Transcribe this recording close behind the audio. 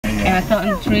And I saw it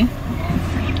in the tree.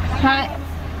 Hi.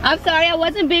 I'm sorry, I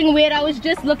wasn't being weird. I was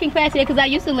just looking fast here because I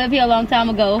used to live here a long time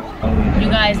ago. You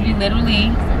guys, we're literally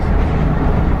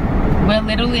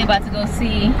about to go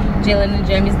see Jalen and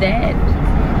Jeremy's dad.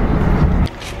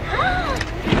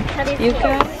 You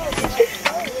go?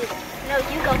 No,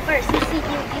 you go first. You see.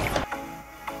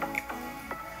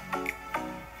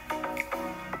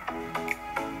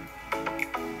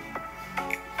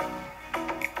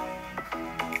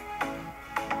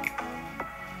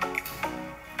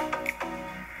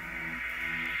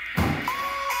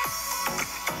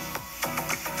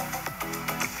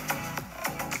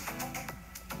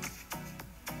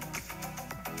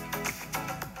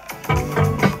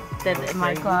 That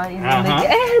my car is in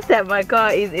the that my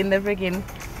car is in the freaking.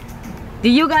 Do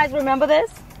you guys remember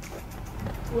this?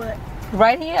 What?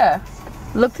 Right here.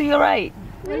 Look to your right.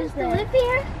 We used to live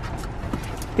here?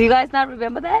 Do you guys not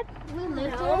remember that? We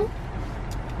lived here.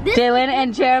 Jalen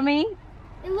and Jeremy.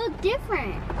 It looked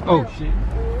different. Oh shit.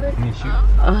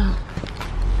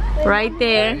 Right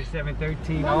there.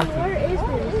 713 Mom, where is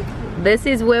this? This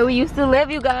is where we used to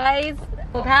live, you guys.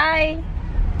 Hi.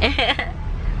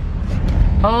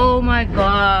 Oh my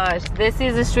gosh, this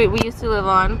is the street we used to live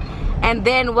on. And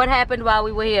then what happened while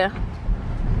we were here?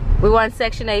 We were on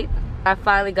Section 8. I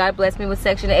finally, God blessed me with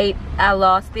Section 8. I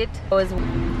lost it.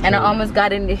 And I almost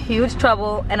got in huge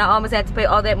trouble, and I almost had to pay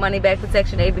all that money back for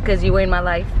Section 8 because you were in my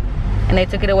life. And they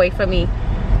took it away from me.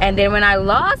 And then when I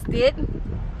lost it,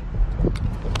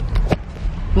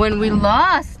 when we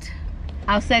lost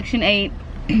our Section 8,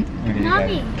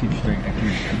 Mommy. Keep straight.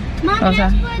 Mommy,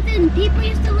 that's where the people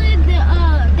used to live.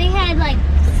 They had like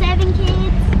 7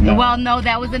 kids. No. Well, no,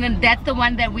 that was that's the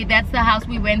one that's the house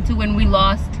we went to when we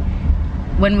lost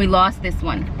this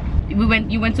one. You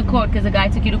went to court because the guy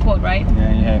took you to court, right?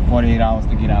 Yeah, you had 48 hours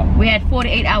to get out. We had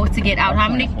 48 hours to get out. How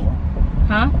many?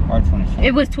 Huh? Or 24.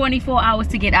 It was 24 hours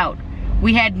to get out.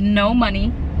 We had no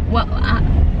money. Well,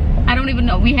 I don't even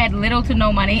know. We had little to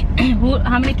no money.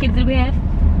 How many kids did we have?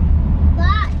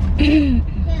 5.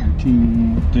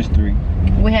 Just 3.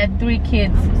 We had 3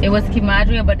 kids. It was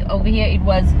Kimadria, but over here it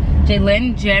was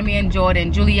Jalen, Jeremy, and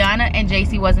Jordan. Juliana and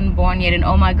JC wasn't born yet, and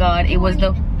oh my God, it was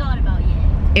the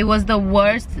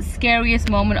worst, scariest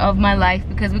moment of my life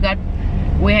because we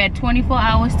had 24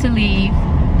 hours to leave.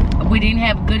 We didn't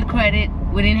have good credit.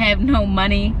 We didn't have no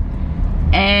money,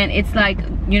 and it's like,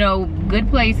 you know, good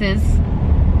places.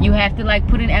 You have to like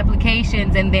put in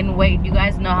applications and then wait. You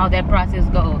guys know how that process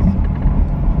goes.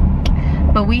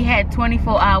 But we had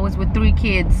 24 hours with 3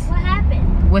 kids. What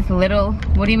happened? With little.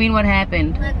 What do you mean what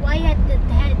happened? Like why you had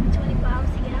 24 hours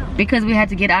to get out? Because we had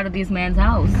to get out of this man's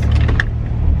house.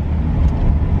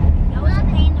 Y'all was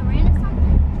paying the rent or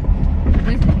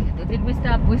something? Did we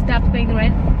stop? We stopped paying the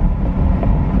rent?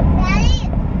 Daddy.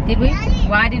 Did we? Daddy.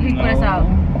 Why did he put us out?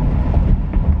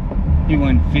 He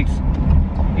wouldn't fix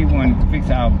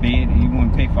our bed. He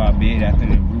wouldn't pay for our bed after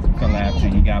the roof collapsed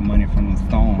and he got money from the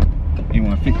storm. He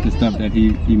wouldn't fix the stuff that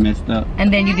he messed up.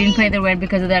 And then you didn't pay the rent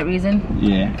because of that reason?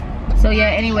 Yeah. So yeah,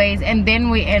 anyways, and then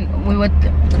we would.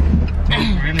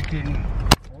 We really couldn't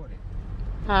afford it.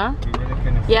 Huh? We really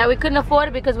couldn't afford Yeah, we couldn't afford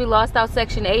it because we lost our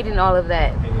Section 8 and all of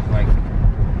that. it. It was like,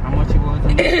 how much it was?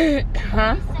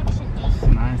 Huh? Section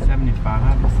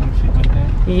 975 or some shit like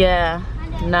that. Yeah,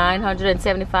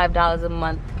 $975 a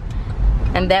month.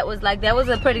 And that was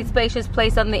a pretty spacious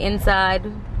place on the inside.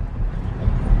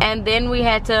 And then we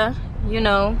had to, you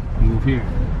know, Move here.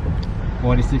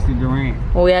 4060 Durant.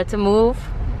 we had to move.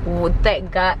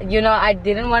 Thank God. You know, I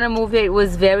didn't want to move here. It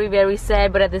was very, very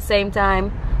sad, but at the same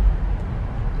time,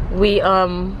 we That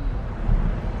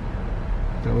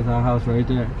was our house right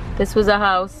there. this was a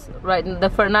house right in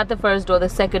not the first door, the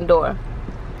second door.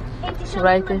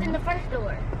 right lived in the first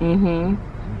door. And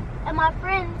my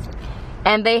friends.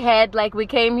 And they had, like, we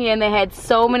came here and they had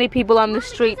so many people on the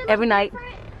street every night.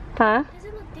 Huh? Does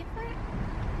it look different?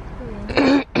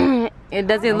 It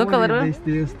doesn't look a little. They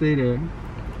still stay there.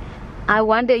 I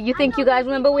wonder, you think you guys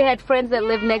remember we had friends that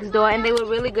lived next door and they were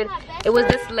really good. It was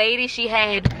this lady, she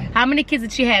had, how many kids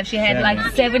did she have? She had like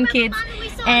 7 kids. We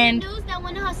saw And on the news that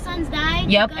one of her sons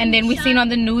died. yep, and then we seen on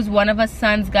the news one of her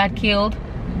sons got killed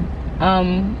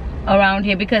around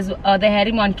here because they had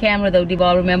him on camera though. Do you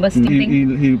all remember?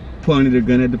 He pointed a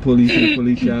gun at the police and the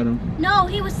police shot him. No,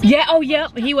 he was sitting. Yeah, oh yeah,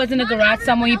 he was in a garage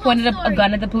somewhere. He pointed a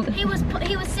gun at the police. He was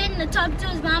sitting to talk to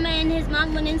his mama, and his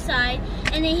mom went inside,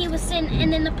 and then he was sitting,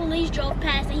 and then the police drove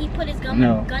past, and he put his gun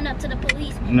up to the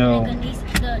police. No, and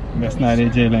that's not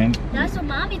it, Jalen. That's what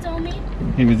mommy told me.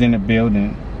 He was in the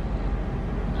building.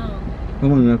 Oh, I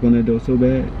want to knock on that door so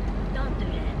bad. don't do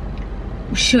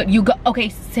that. Should you go? Okay,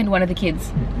 send one of the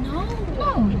kids. No.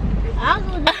 I'll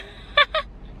go there.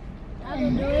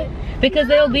 don't do it? Because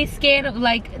they'll be scared of,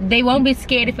 like, they won't be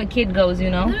scared if a kid goes, you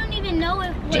know? We don't even know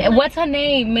if... What's her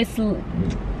name, Miss...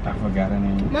 I forgot her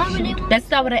name. Let's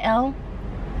start with an L.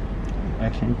 I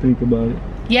can't think about it.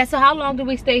 Yeah, so how long did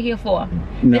we stay here for?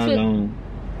 Not long.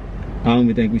 I don't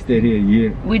even think we stayed here a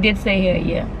year. We did stay here a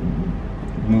year.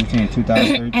 Moved here in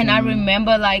 2013. And I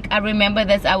remember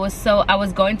this, I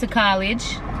was going to college.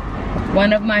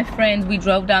 One of my friends, we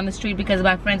drove down the street because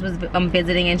my friend was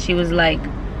visiting, and she was like,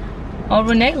 oh,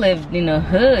 Renee lived in the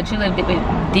hood. She lived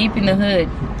deep in the hood.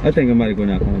 I think I might go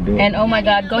knock on the door. And oh my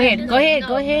God, go ahead.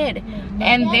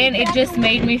 And then it just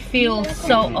made me feel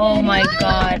so, oh my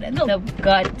God, the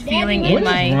gut feeling in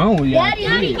my... What's wrong with y'all?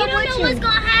 Daddy, you don't know what's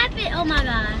gonna happen. Oh my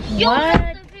gosh.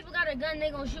 What? If people got a gun, they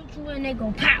gonna shoot you and they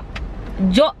gonna pop.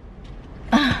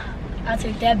 I'll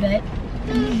take that bet.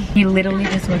 He literally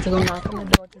just went to go knock on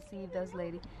the door to see if this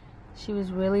lady. She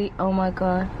was really, oh my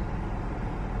God.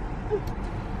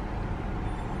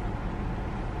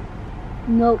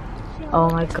 Nope. Oh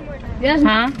my God. Yes,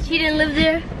 huh? She didn't live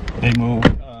there. They moved.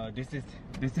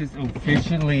 This is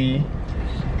officially.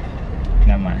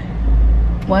 Never mind.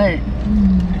 What?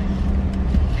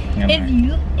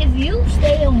 If you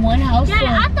stay in one house,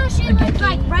 I thought she lived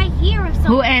like right here or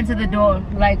something. Who answered the door?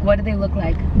 Like, what do they look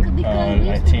like?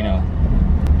 Latino.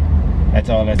 That's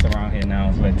all that's around here now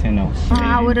is Latino.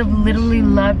 I would have literally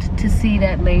loved to see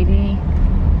that lady.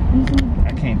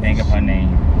 I can't think of her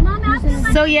name.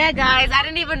 So yeah, guys, I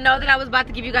didn't even know that I was about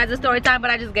to give you guys a story time, but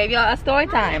I just gave y'all a story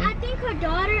time. I think her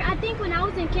daughter, when I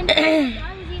was in kindergarten, her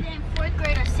daughter was either in 4th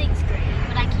grade or 6th grade,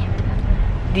 but I can't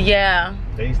remember. Yeah.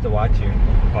 They used to watch you.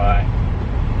 Why?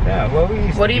 Yeah, well, we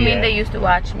used What do you mean they used to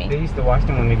watch me? They used to watch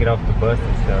them when they get off the bus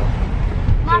and stuff.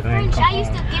 My friend, I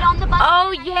used to get on the bus.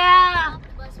 Oh yeah.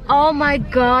 Oh my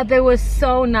God, they were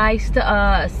so nice to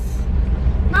us.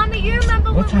 Mommy, you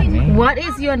remember what's her name? What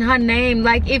is her name?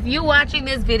 Like, if you're watching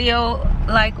this video,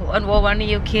 like on one of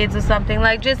your kids or something,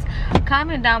 like, just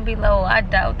comment down below. I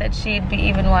doubt that she'd be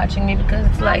even watching me because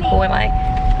it's like going like.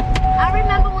 I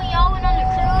remember when y'all went on the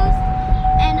cruise,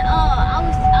 and I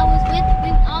was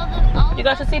with all the. You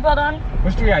got your seatbelt on?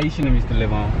 What street Aisha and them used to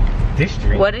live on? This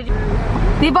street. What did you?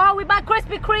 Debo, we bought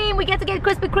Krispy Kreme. We get to get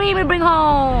Krispy Kreme and bring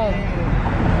home.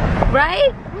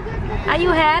 Right? Are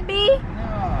you happy?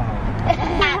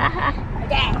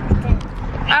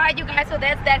 Alright, you guys, so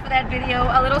that's that for that video.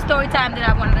 A little story time that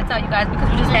I wanted to tell you guys because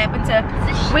we just happened to,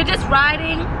 we're just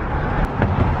riding,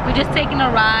 we're just taking a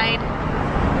ride,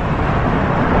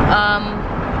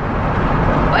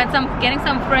 and getting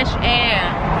some fresh air.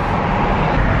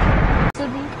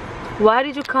 Why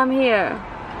did you come here?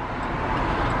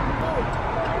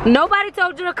 Nobody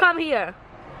told you to come here.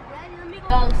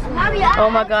 Oh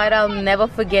my God, I'll never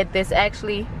forget this.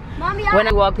 Actually, when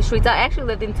I walked the streets, I actually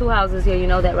lived in 2 houses here. You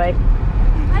know that, right?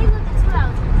 I lived in 2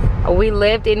 houses. We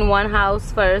lived in one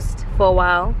house first for a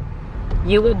while.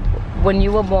 When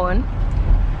you were born.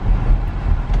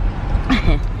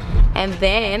 And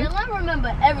then I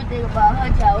remember everything about her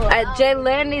childhood.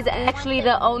 Jalen is actually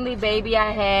the only baby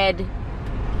I had.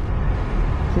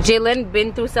 Jalen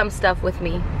been through some stuff with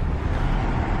me.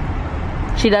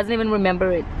 She doesn't even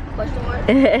remember it. Question mark?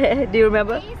 Do you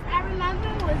remember? Yes, I remember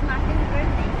it was my 5th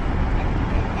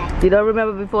birthday. You don't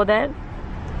remember before that?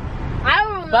 I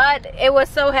don't remember. But it was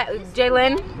so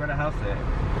Jalen. Where the house at?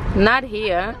 Not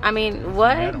here. I mean,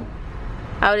 what? Meadow.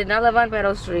 I did not live on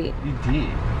Meadow Street. You did.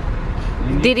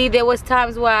 Diddy, there was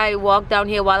times where I walked down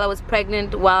here while I was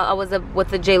pregnant, while I was with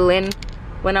the Jalen,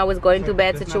 when I was going through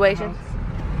bad situations.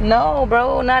 No,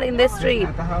 bro, not in this street.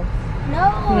 Not the house?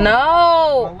 No.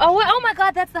 No. Oh, wait, oh my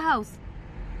God, that's the house.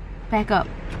 Back up.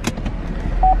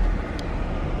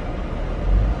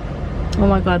 Oh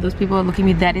my God, those people are looking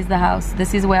at me. That is the house.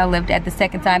 This is where I lived at the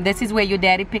second time. This is where your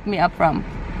daddy picked me up from.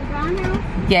 The brown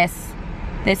house? Yes.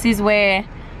 This is where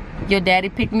your daddy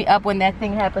picked me up when that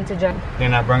thing happened to Jerm.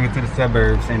 Then I brought it to the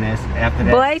suburbs, and after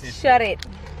that. Boy, shut it.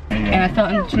 And I fell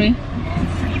in the tree.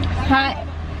 Hi.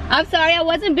 I'm sorry, I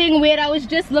wasn't being weird. I was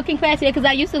just looking past here because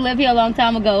I used to live here a long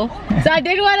time ago. So I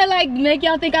didn't want to like make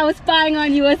y'all think I was spying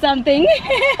on you or something.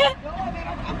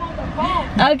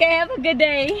 Okay, have a good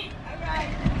day.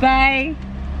 Bye.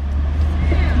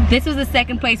 This was the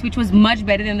second place, which was much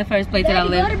better than the first place that I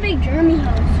lived. Go to Big Jermy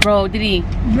house. Bro, did he?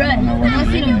 Bruh, I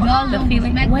see them dogs. The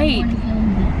feeling. Wait.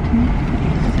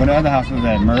 But the other house was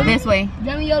at Myrtle. This way.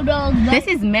 Jermy, your dog's This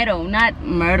is Meadow, not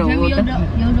Myrtle. Jermy, your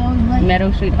dog's like.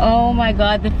 Meadow Street. Oh my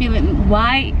God, the feeling.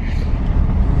 Why?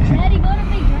 Daddy, go to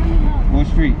Big Jermy house. What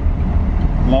street?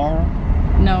 Laura?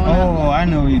 No. Oh, I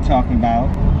know what you're talking about.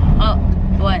 Oh,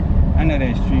 what? I know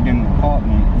that street in the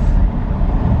apartments.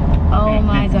 Oh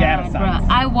my It's God, gas bro. size.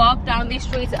 I walk down these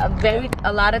streets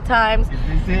a lot of times.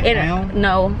 Is this it, Elm?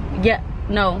 No, yeah,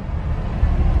 no.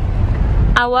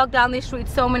 I walked down these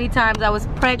streets so many times. I was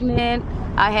pregnant.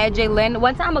 I had Jalen.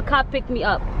 One time a cop picked me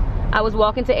up. I was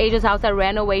walking to Asia's house. I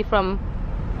ran away from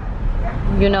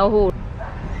you know who.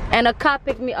 And a cop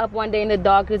picked me up one day in the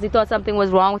dark because he thought something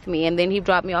was wrong with me. And then he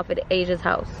dropped me off at Asia's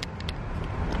house.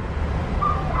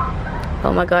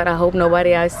 Oh my God, I hope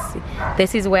nobody else.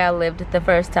 This is where I lived the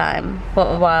first time for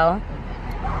a while.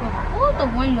 Oh, the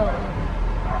window.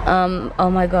 Oh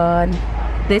my God.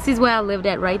 This is where I lived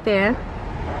at right there.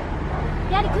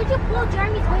 Daddy, could you pull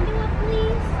Jeremy's window up,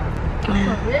 please? For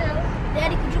real?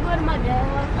 Daddy, could you go to my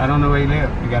dad? I don't know where he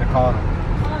lives. You gotta call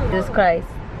him. Jesus Christ.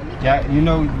 Yeah, you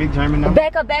know Big German number?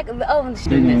 Back up, back up. Oh,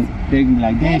 They gonna be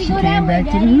like, Dad, Daddy, she go came that way,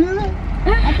 back to the Daddy. hood.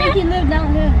 I think he lives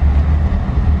down here.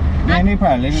 Man, they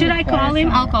probably live in should the I call fire him?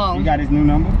 somewhere. I'll call. You got his new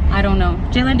number? I don't know.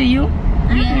 Jalen, do you?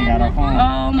 He ain't got a phone.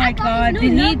 Oh my I got God. his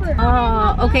Did new he? number.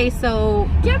 Oh, okay. So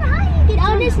Jeremy, how do you get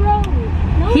down this road?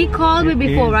 No. he called me It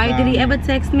before, is right? Did he down ever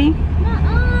text me?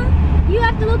 You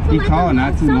have to look for He like called a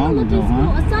not too summer long looking ago,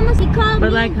 school. huh? A summer he called But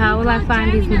me. like, how will I called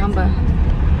find his Jeremy not number? too long.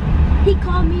 He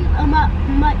called me on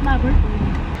my birthday.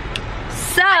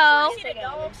 So, huh?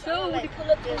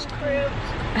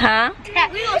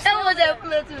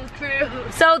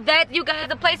 So that you guys,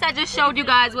 the place I just showed you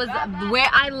guys was where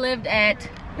I lived at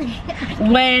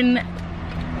when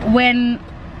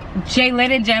Jalen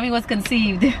and Jeremy was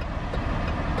conceived.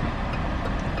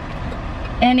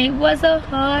 And it was a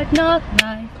hard knock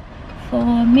life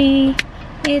for me.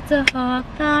 It's a hard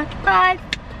knock life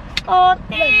for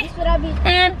me.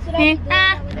 And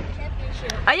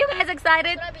are you guys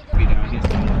excited?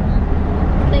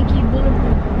 Thank you,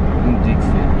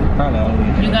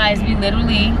 You guys, we're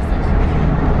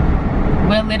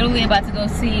literally about to go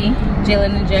see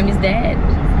Jalen and Jeremy's dad.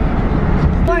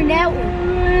 Or now.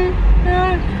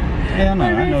 Hell no,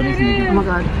 I know this nigga. Oh my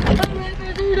God. Is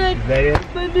that it?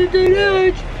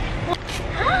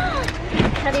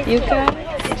 You guys.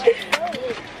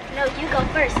 No, you go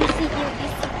first. You see.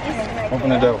 Open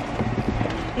the door.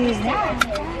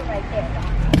 Right there.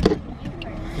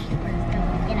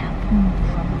 Get out.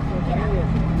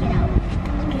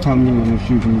 Tell me when you're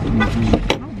shooting.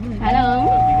 Hello.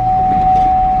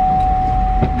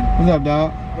 What's up, dog?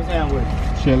 What's that with?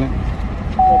 Chilling.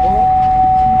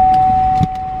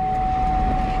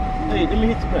 Hey, let me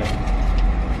hit you back.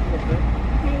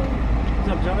 What's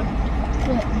up, John?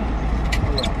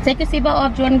 Take your seatbelt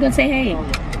off, Jordan. Go say hey.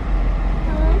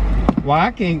 Why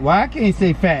I can't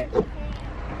say fat?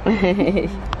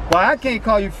 Why I can't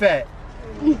call you fat?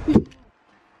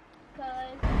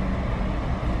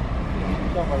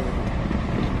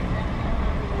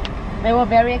 They were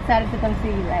very excited to come see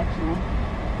you, actually.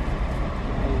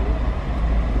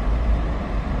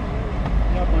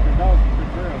 Yeah, but the dog's a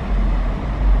good girl.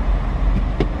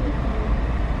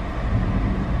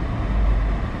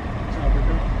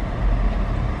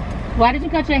 Why did you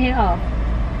cut your hair off?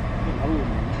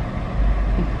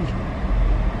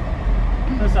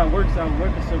 Since I work so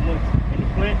much in the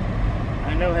plant,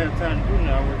 I never have time to do it.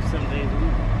 I work 7 days a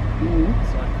week.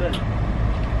 So I cut it.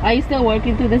 Are you still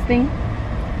working through this thing?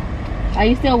 Are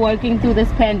you still working through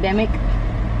this pandemic?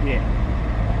 Yeah.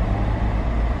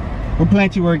 What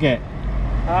plant you work at?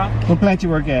 Huh? What plant you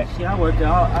work at? See, I work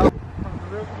out.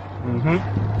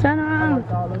 Turn around.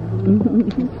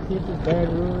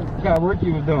 What kind of work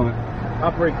you was doing?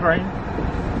 Operate crane.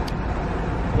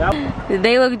 Yep.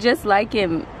 They look just like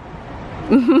him.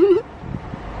 I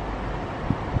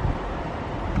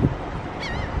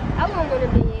want one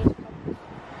of these.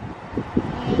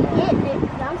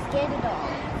 I'm scared of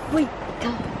dogs.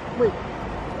 Wait.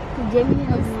 Jamie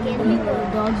has scared of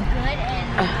dogs. Good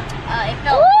and it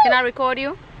felt. Can I record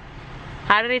you?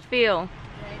 How did it feel?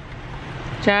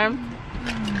 Jerm?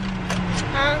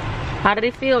 Huh? How did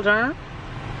it feel, Jerm?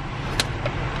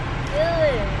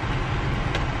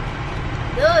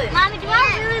 Good. Mommy, do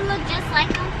I really look just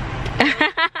like him?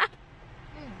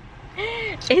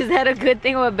 Is that a good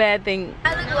thing or a bad thing?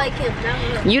 I look like him.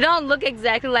 You don't look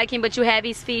exactly like him, but you have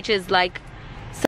his features like